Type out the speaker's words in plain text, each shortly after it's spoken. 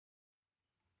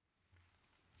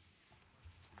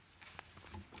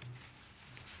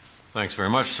Thanks very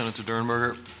much, Senator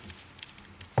Dernberger,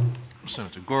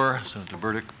 Senator Gore, Senator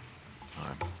Burdick.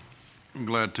 I'm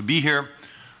glad to be here.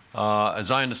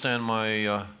 As I understand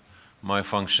my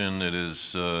function, it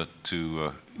is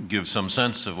to give some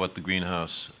sense of what the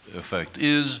greenhouse effect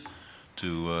is,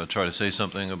 to try to say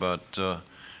something about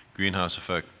greenhouse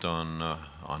effect on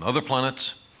other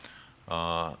planets,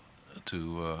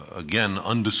 to again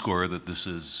underscore that this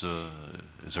is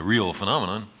a real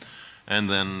phenomenon, and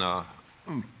then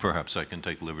perhaps I can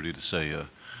take the liberty to say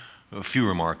a few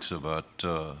remarks about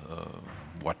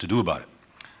what to do about it.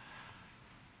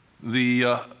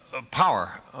 The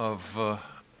power of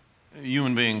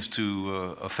human beings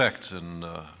to affect and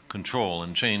control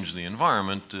and change the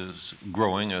environment is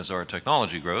growing as our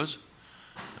technology grows.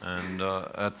 And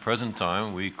at present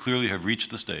time, we clearly have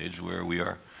reached the stage where we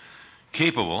are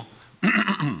capable,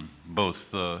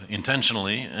 both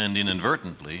intentionally and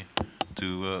inadvertently,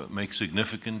 to make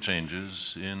significant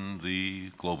changes in the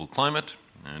global climate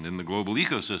and in the global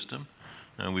ecosystem.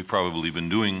 And we've probably been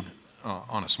doing,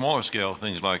 on a smaller scale,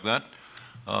 things like that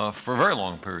for a very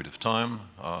long period of time.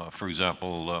 For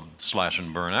example, slash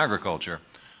and burn agriculture,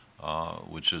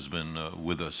 which has been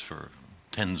with us for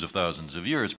tens of thousands of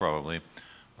years probably,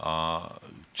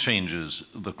 changes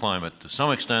the climate to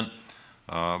some extent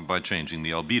by changing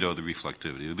the albedo, the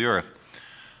reflectivity of the Earth.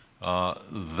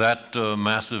 That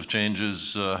massive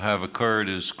changes have occurred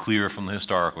is clear from the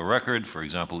historical record. For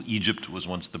example, Egypt was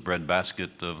once the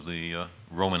breadbasket of the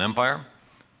Roman Empire.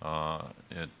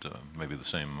 It may be the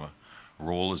same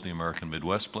role as the American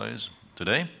Midwest plays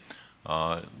today.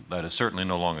 That is certainly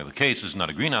no longer the case. It's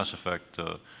not a greenhouse effect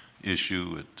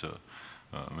issue. It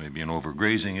may be an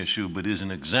overgrazing issue, but is an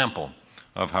example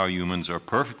of how humans are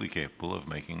perfectly capable of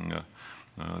making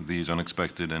these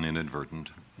unexpected and inadvertent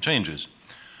changes.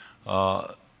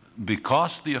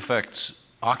 Because the effects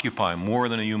occupy more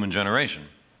than a human generation,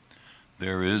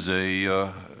 there is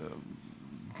a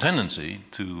tendency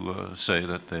to say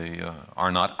that they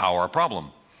are not our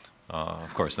problem.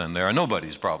 Of course, then they are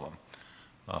nobody's problem.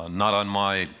 Not on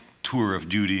my tour of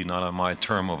duty, not on my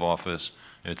term of office.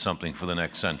 It's something for the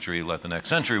next century. Let the next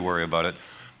century worry about it.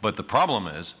 But the problem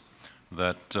is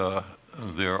that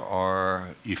there are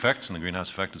effects, and the greenhouse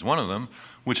effect is one of them,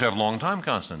 which have long time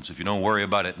constants. If you don't worry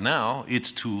about it now,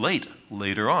 it's too late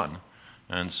later on.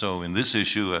 And so in this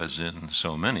issue, as in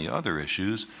so many other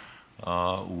issues,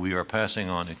 we are passing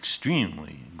on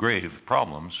extremely grave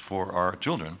problems for our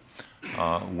children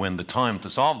when the time to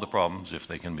solve the problems, if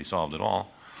they can be solved at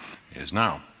all, is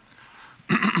now.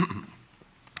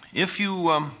 If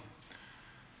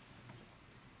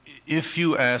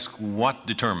you ask what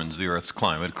determines the Earth's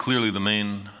climate, clearly the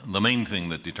main thing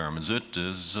that determines it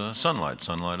is sunlight.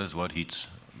 Sunlight is what heats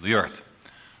the Earth.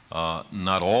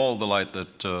 Not all the light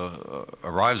that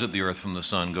arrives at the Earth from the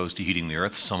sun goes to heating the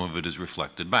Earth. Some of it is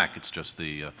reflected back. It's just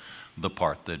the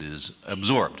part that is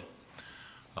absorbed.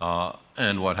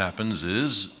 And what happens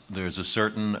is there's a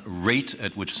certain rate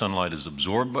at which sunlight is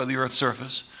absorbed by the Earth's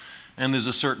surface, and there's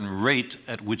a certain rate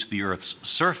at which the Earth's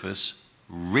surface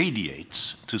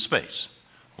radiates to space.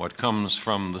 What comes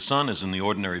from the sun is in the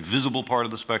ordinary visible part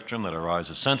of the spectrum that our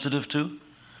eyes are sensitive to.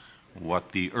 What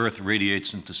the Earth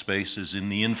radiates into space is in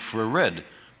the infrared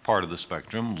part of the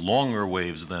spectrum, longer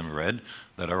waves than red,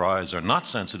 that our eyes are not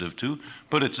sensitive to,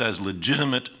 but it's as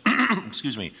legitimate,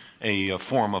 excuse me, a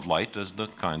form of light as the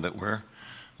kind that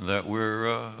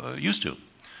we're used to.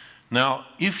 Now,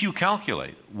 if you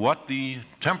calculate what the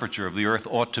temperature of the Earth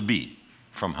ought to be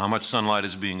from how much sunlight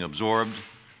is being absorbed,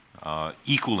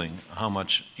 equaling how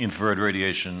much infrared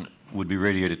radiation would be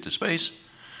radiated to space,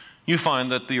 you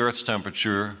find that the Earth's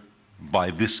temperature,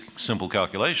 by this simple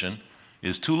calculation,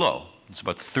 is too low. It's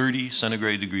about 30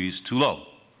 centigrade degrees too low.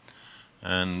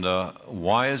 And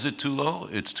why is it too low?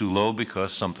 It's too low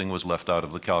because something was left out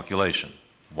of the calculation.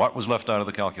 What was left out of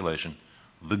the calculation?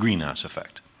 The greenhouse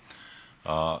effect.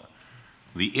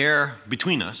 The air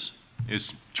between us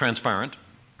is transparent,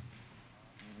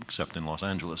 except in Los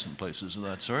Angeles and places of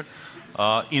that sort,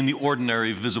 in the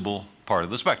ordinary visible part of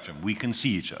the spectrum. We can see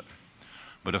each other.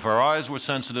 But if our eyes were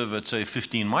sensitive at, say,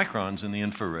 15 microns in the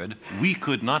infrared, we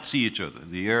could not see each other.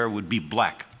 The air would be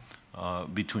black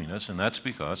between us, and that's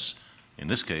because, in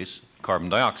this case, carbon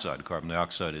dioxide. Carbon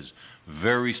dioxide is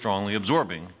very strongly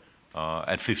absorbing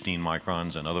at 15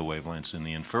 microns and other wavelengths in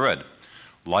the infrared.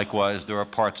 Likewise, there are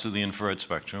parts of the infrared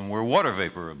spectrum where water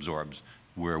vapor absorbs,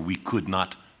 where we could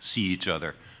not see each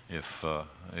other if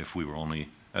we were only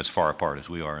as far apart as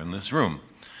we are in this room.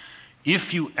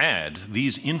 If you add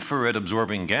these infrared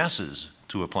absorbing gases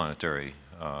to a planet,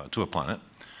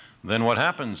 then what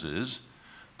happens is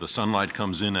the sunlight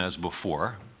comes in as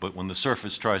before, but when the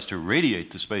surface tries to radiate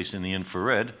to space in the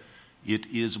infrared, it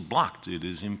is blocked, it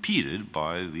is impeded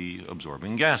by the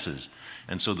absorbing gases.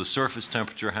 And so the surface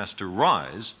temperature has to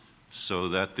rise so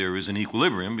that there is an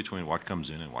equilibrium between what comes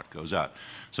in and what goes out.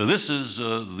 So this is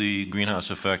the greenhouse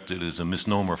effect. It is a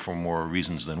misnomer for more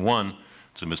reasons than one.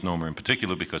 It's a misnomer in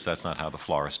particular because that's not how the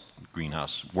florist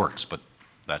greenhouse works, but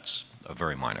that's a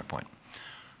very minor point.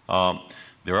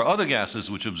 There are other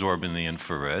gases which absorb in the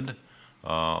infrared,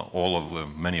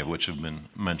 many of which have been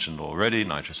mentioned already: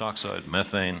 nitrous oxide,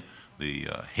 methane, the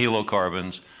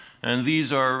halocarbons, and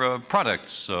these are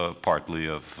products partly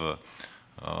of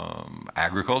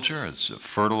agriculture. It's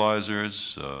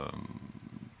fertilizers,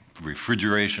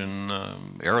 refrigeration,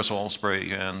 aerosol spray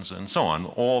cans, and so on,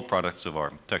 all products of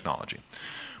our technology.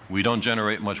 We don't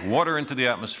generate much water into the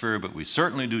atmosphere, but we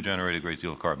certainly do generate a great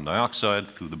deal of carbon dioxide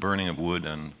through the burning of wood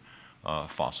and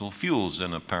fossil fuels,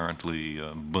 an apparently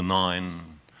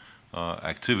benign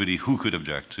activity. Who could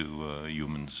object to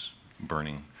humans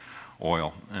burning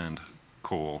oil and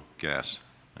coal, gas,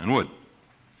 and wood?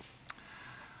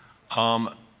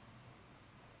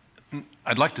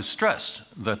 I'd like to stress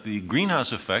that the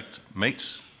greenhouse effect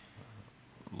makes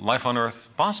life on Earth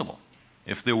possible.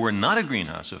 If there were not a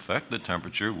greenhouse effect, the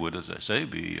temperature would, as I say,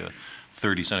 be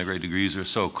 30 centigrade degrees or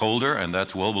so colder, and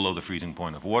that's well below the freezing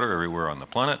point of water everywhere on the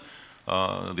planet.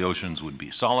 The oceans would be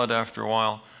solid after a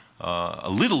while. A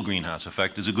little greenhouse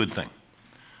effect is a good thing.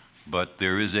 But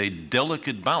there is a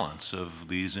delicate balance of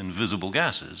these invisible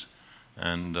gases,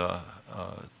 and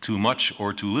too much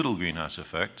or too little greenhouse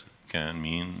effect can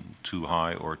mean too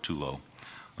high or too low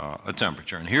a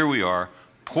temperature. And here we are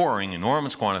pouring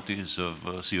enormous quantities of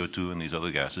CO2 and these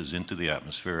other gases into the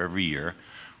atmosphere every year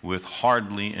with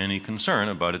hardly any concern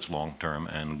about its long-term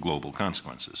and global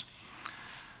consequences.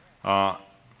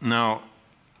 Now,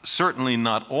 certainly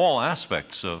not all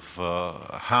aspects of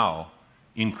how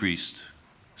increased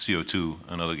CO2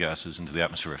 and other gases into the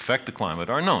atmosphere affect the climate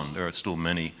are known. There are still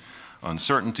many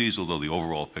uncertainties, although the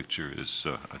overall picture is,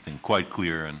 I think, quite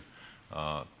clear and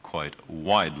quite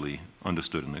widely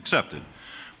understood and accepted.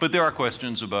 But there are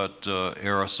questions about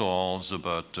aerosols,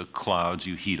 about clouds.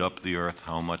 You heat up the Earth.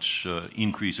 How much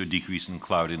increase or decrease in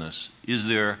cloudiness is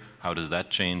there? How does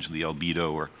that change the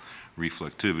albedo or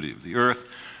reflectivity of the Earth?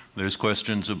 There's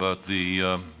questions about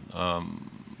the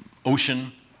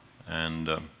ocean and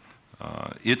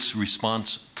its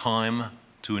response time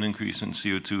to an increase in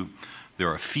CO2. There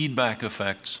are feedback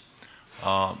effects.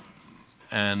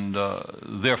 And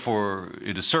therefore,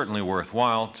 it is certainly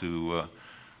worthwhile to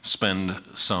spend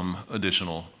some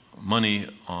additional money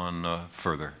on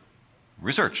further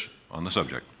research on the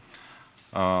subject.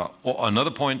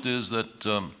 Another point is that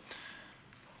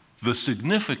the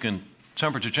significant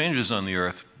temperature changes on the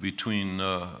Earth between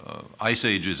ice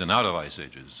ages and out of ice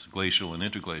ages, glacial and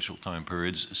interglacial time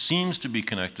periods, seems to be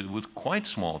connected with quite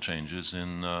small changes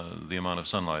in the amount of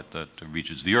sunlight that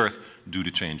reaches the Earth due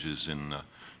to changes in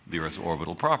the Earth's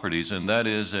orbital properties, and that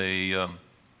is a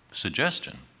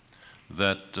suggestion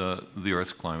that the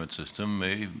Earth's climate system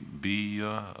may be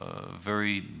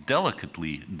very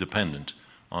delicately dependent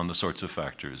on the sorts of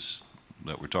factors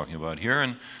that we're talking about here,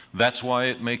 and that's why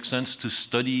it makes sense to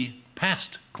study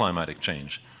past climatic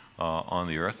change on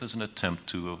the Earth as an attempt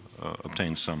to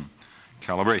obtain some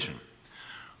calibration.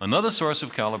 Another source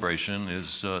of calibration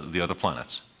is the other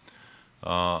planets.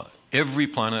 Every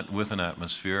planet with an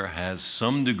atmosphere has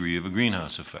some degree of a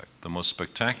greenhouse effect. The most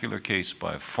spectacular case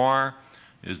by far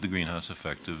is the greenhouse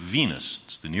effect of Venus.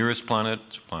 It's the nearest planet.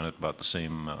 It's a planet about the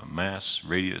same mass,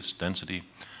 radius, density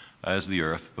as the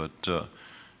Earth, but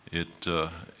it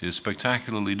is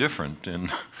spectacularly different in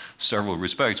several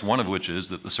respects, one of which is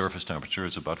that the surface temperature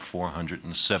is about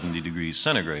 470 degrees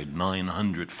centigrade,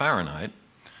 900 Fahrenheit,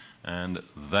 and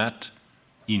that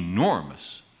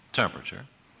enormous temperature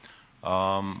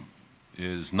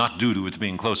is not due to its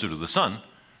being closer to the sun,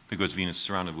 because Venus is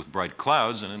surrounded with bright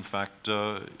clouds, and in fact,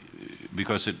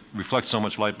 because it reflects so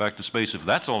much light back to space, if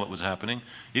that's all that was happening,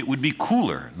 it would be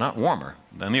cooler, not warmer,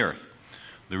 than the Earth.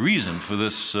 The reason for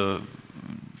this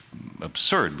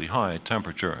absurdly high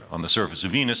temperature on the surface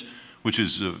of Venus, which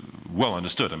is well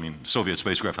understood. I mean, Soviet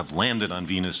spacecraft have landed on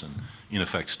Venus and, in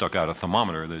effect, stuck out a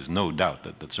thermometer. There's no doubt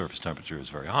that the surface temperature is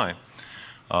very high,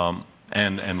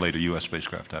 and later US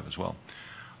spacecraft have as well.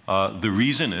 The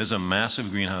reason is a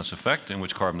massive greenhouse effect in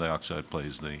which carbon dioxide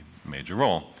plays the major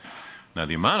role. Now,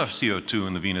 the amount of CO2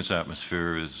 in the Venus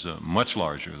atmosphere is much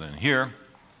larger than here.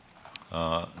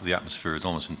 The atmosphere is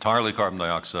almost entirely carbon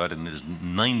dioxide, and there's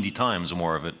 90 times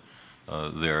more of it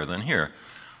there than here.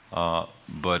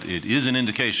 But it is an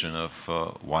indication of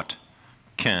what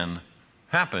can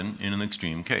happen in an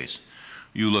extreme case.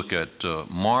 You look at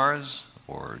Mars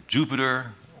or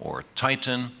Jupiter or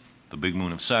Titan, the big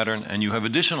moon of Saturn, and you have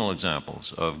additional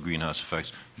examples of greenhouse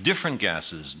effects, different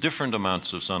gases, different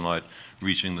amounts of sunlight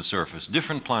reaching the surface,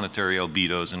 different planetary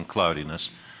albedos and cloudiness,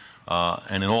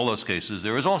 and in all those cases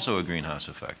there is also a greenhouse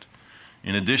effect.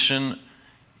 In addition,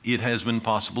 it has been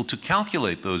possible to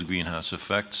calculate those greenhouse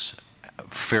effects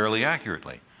fairly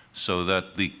accurately, so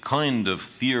that the kind of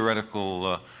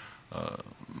theoretical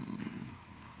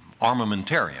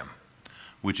armamentarium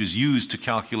which is used to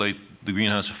calculate the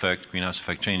greenhouse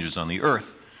effect changes on the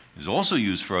Earth, is also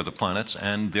used for other planets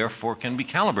and therefore can be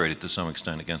calibrated to some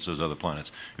extent against those other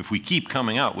planets. If we keep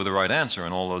coming out with the right answer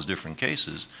in all those different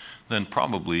cases, then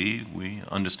probably we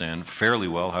understand fairly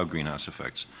well how greenhouse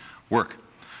effects work.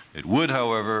 It would,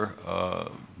 however,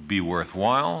 be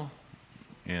worthwhile,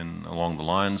 along the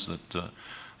lines that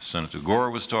Senator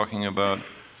Gore was talking about,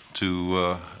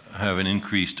 to have an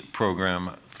increased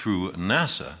program through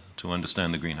NASA to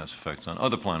understand the greenhouse effects on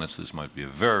other planets. This might be a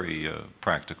very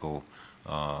practical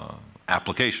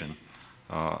application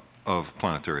of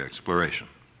planetary exploration.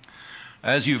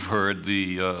 As you've heard,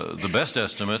 the best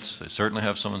estimates, they certainly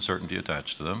have some uncertainty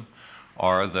attached to them,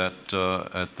 are that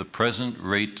at the present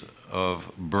rate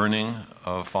of burning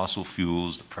of fossil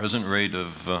fuels, the present rate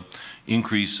of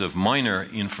increase of minor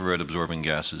infrared absorbing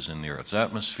gases in the Earth's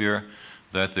atmosphere,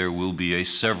 that there will be a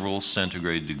several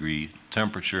centigrade degree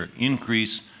temperature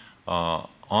increase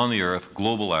on the Earth,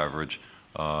 global average,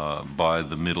 by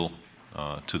the middle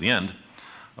to the end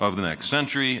of the next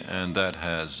century, and that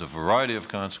has a variety of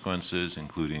consequences,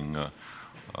 including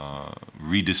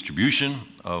redistribution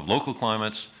of local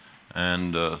climates,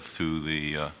 and through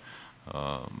the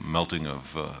melting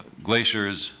of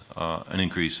glaciers, an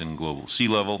increase in global sea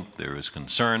level. There is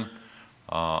concern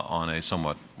on a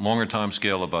somewhat longer time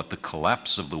scale about the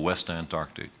collapse of the West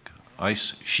Antarctic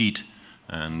ice sheet,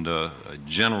 and a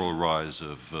general rise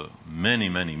of many,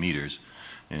 many meters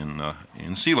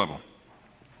in sea level.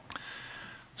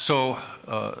 So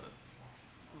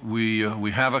we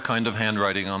have a kind of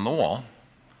handwriting on the wall.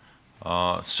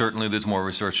 Certainly there's more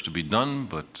research to be done,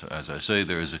 but as I say,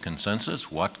 there is a consensus.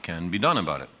 What can be done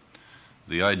about it?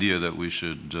 The idea that we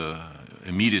should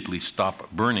immediately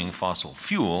stop burning fossil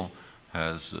fuel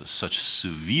has such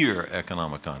severe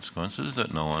economic consequences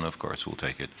that no one, of course, will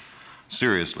take it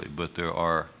seriously. But there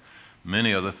are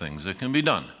many other things that can be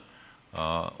done.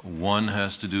 One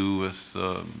has to do with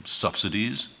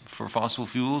subsidies for fossil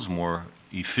fuels. More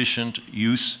efficient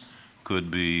use could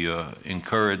be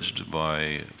encouraged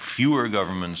by fewer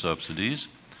government subsidies.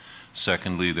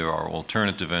 Secondly, there are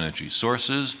alternative energy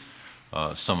sources,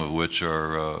 some of which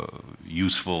are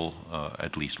useful,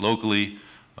 at least locally.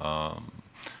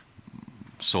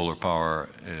 Solar power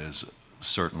is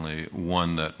certainly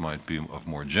one that might be of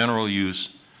more general use.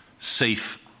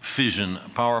 Safe fission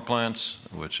power plants,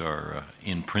 which are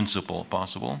in principle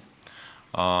possible.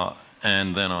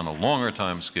 And then on a longer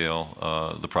time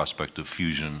scale, the prospect of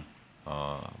fusion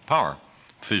power.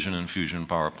 Fission and fusion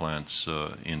power plants,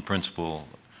 in principle,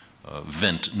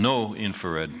 vent no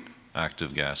infrared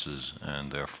active gases,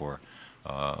 and therefore,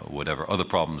 whatever other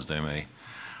problems they may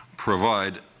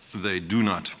provide, they do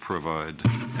not provide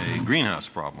a greenhouse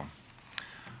problem.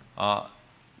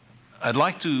 I'd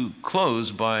like to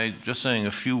close by just saying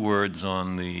a few words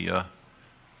on the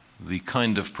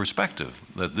kind of perspective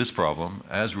that this problem,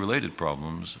 as related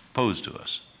problems, pose to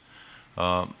us.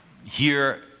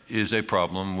 Here is a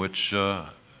problem which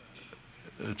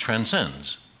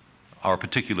transcends our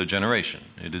particular generation.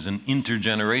 It is an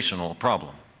intergenerational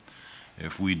problem.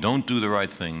 If we don't do the right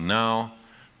thing now,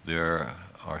 there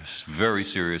are very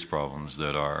serious problems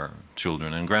that our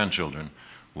children and grandchildren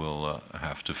will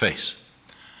have to face.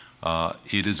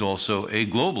 It is also a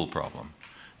global problem.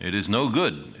 It is no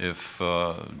good if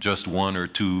just one or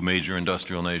two major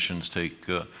industrial nations take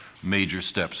major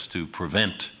steps to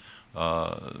prevent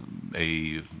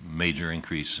a major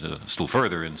increase still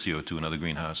further in CO2 and other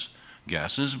greenhouse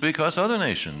gases, because other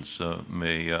nations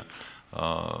may,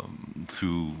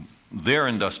 through their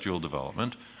industrial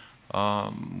development,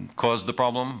 cause the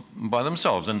problem by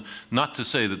themselves. And not to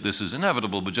say that this is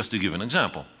inevitable, but just to give an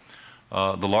example.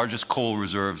 The largest coal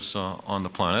reserves on the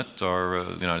planet are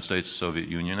the United States, the Soviet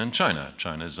Union, and China.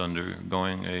 China is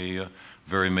undergoing a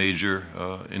very major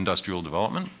industrial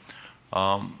development.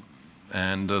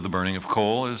 And the burning of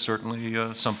coal is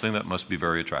certainly something that must be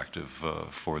very attractive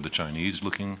for the Chinese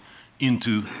looking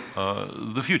into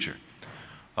the future.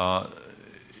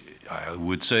 I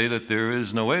would say that there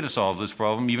is no way to solve this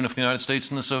problem, even if the United States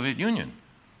and the Soviet Union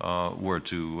were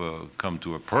to come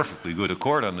to a perfectly good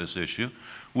accord on this issue,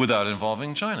 without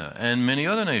involving China and many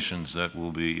other nations that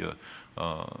will be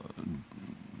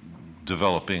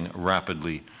developing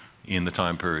rapidly in the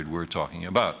time period we're talking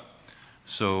about.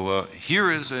 So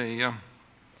here is a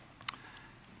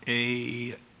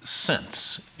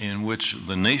sense in which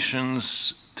the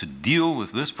nations, to deal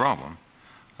with this problem,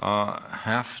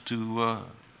 have to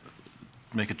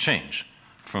make a change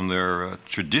from their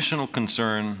traditional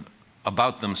concern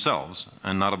about themselves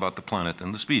and not about the planet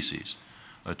and the species,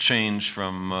 a change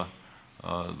from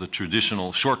the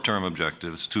traditional short-term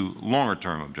objectives to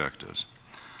longer-term objectives.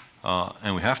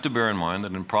 And we have to bear in mind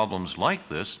that in problems like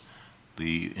this,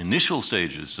 the initial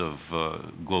stages of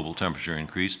global temperature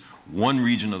increase, one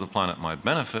region of the planet might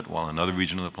benefit while another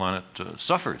region of the planet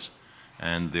suffers.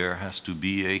 And there has to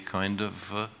be a kind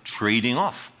of trading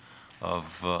off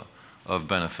of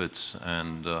benefits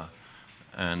and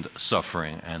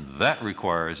suffering. And that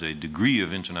requires a degree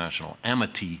of international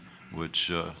amity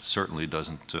which certainly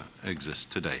doesn't exist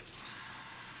today.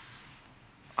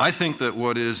 I think that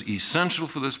what is essential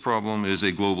for this problem is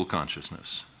a global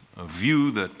consciousness, a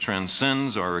view that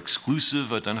transcends our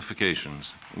exclusive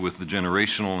identifications with the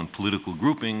generational and political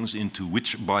groupings into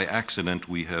which by accident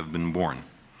we have been born.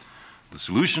 The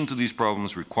solution to these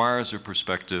problems requires a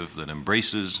perspective that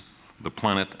embraces the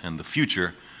planet and the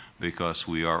future, because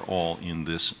we are all in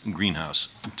this greenhouse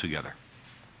together.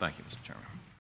 Thank you, Mr. Chairman.